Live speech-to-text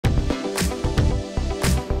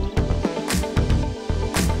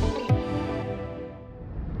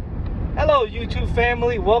Hello YouTube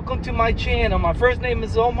family, welcome to my channel. My first name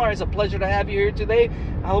is Omar. It's a pleasure to have you here today.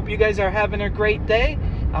 I hope you guys are having a great day.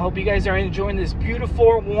 I hope you guys are enjoying this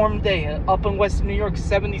beautiful warm day up in Western New York,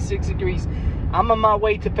 76 degrees. I'm on my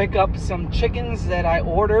way to pick up some chickens that I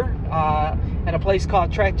ordered at a place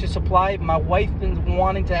called Tractor Supply. My wife been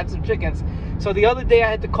wanting to have some chickens. So the other day I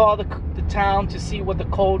had to call the town to see what the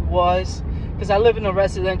code was, because I live in a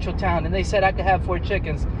residential town, and they said I could have 4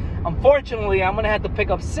 chickens. Unfortunately, I'm gonna have to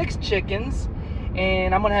pick up 6 chickens,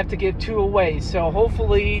 and I'm gonna have to give 2 away. So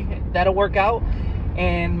hopefully that'll work out.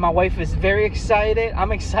 And my wife is very excited.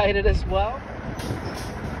 I'm excited as well.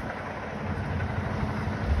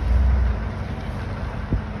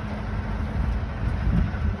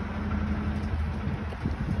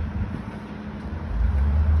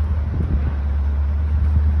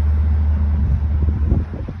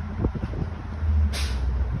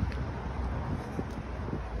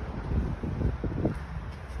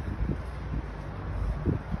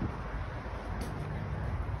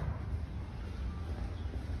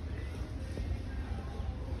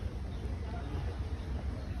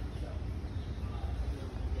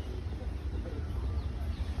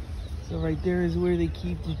 So right there is where they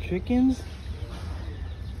keep the chickens.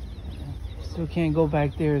 Still can't go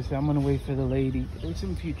back there, so I'm gonna wait for the lady. There's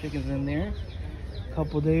some few chickens in there. A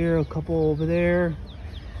couple there, a couple over there.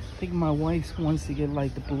 I think my wife wants to get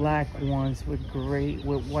like the black ones with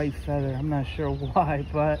white feather. I'm not sure why,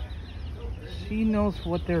 but she knows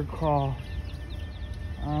what they're called.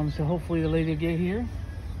 So hopefully the lady will get here.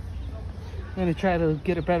 I'm gonna try to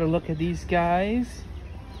get a better look at these guys.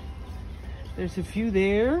 There's a few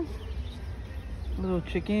there. Little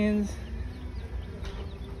chickens.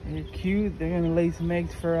 They're cute. They're gonna lay some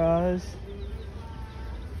eggs for us.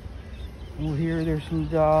 Over here there's some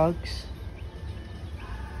dogs.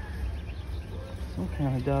 Some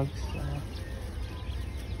kind of dogs.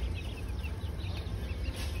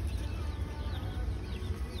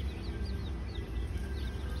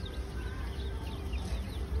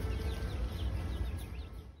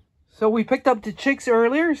 So we picked up the chicks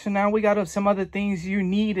earlier, so now we got some other things you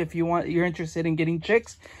need if you're interested in getting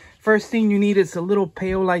chicks. First thing you need is a little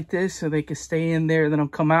pail like this so they can stay in there, then they'll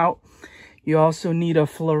come out. You also need a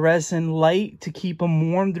fluorescent light to keep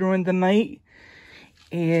them warm during the night.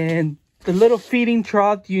 And the little feeding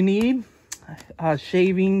trough you need,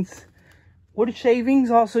 shavings, wood shavings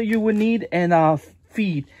also you would need, and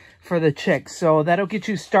feed for the chicks. So that'll get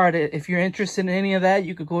you started. If you're interested in any of that,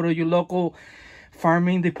 you could go to your local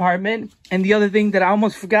farming department. And the other thing that I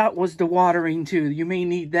almost forgot was the watering too. You may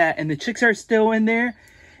need that. And the chicks are still in there.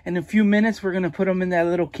 In a few minutes, we're going to put them in that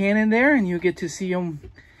little can in there, and you get to see them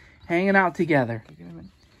hanging out together.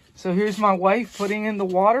 So here's my wife putting in the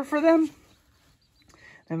water for them.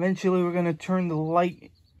 Eventually, we're going to turn the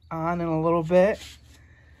light on in a little bit.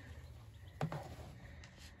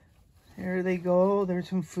 There they go. There's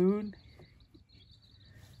some food.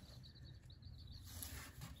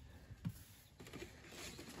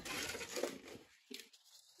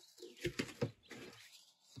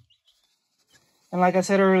 And like I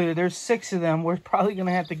said earlier, there's 6 of them. We're probably going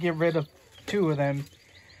to have to get rid of 2 of them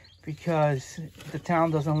because the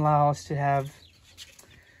town doesn't allow us to have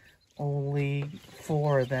only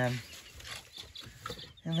 4 of them.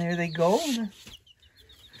 And there they go.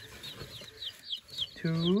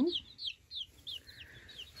 2,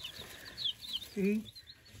 3.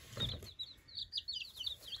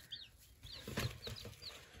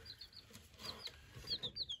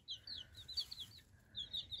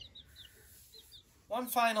 One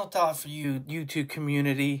final thought for you, YouTube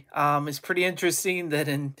community. It's pretty interesting that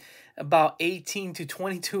in about 18 to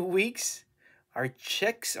 22 weeks, our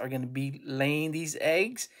chicks are going to be laying these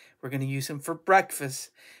eggs. We're going to use them for breakfast,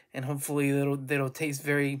 and hopefully they will taste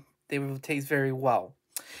very well.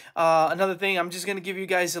 Another thing, I'm just going to give you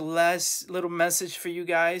guys a last little message for you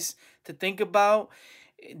guys to think about.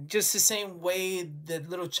 Just the same way that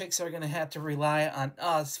little chicks are going to have to rely on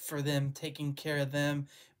us for them taking care of them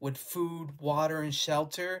with food, water, and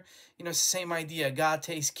shelter. You know, it's the same idea. God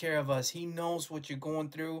takes care of us. He knows what you're going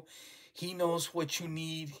through. He knows what you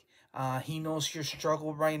need. He knows your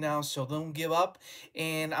struggle right now, so don't give up.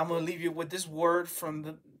 And I'm going to leave you with this word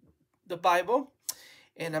from the Bible.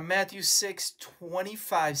 And Matthew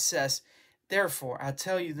 6:25 says, "Therefore, I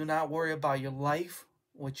tell you, do not worry about your life,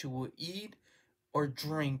 what you will eat or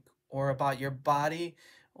drink, or about your body,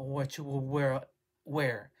 or what you will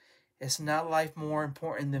wear. Is not life more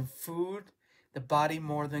important than food, the body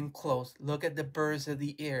more than clothes? Look at the birds of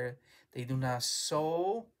the air. They do not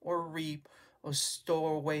sow or reap or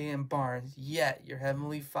store away in barns, yet your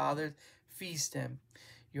heavenly Father feeds them.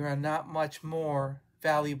 You are not much more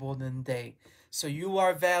valuable than they. So you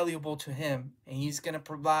are valuable to him, and he's going to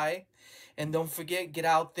provide. And don't forget, get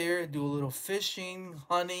out there, do a little fishing,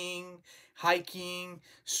 hunting, hiking,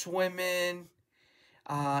 swimming,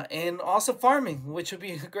 and also farming, which would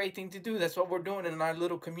be a great thing to do. That's what we're doing in our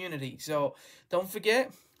little community. So don't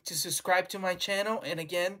forget to subscribe to my channel. And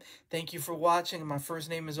again, thank you for watching. My first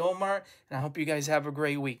name is Omar, and I hope you guys have a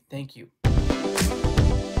great week. Thank you.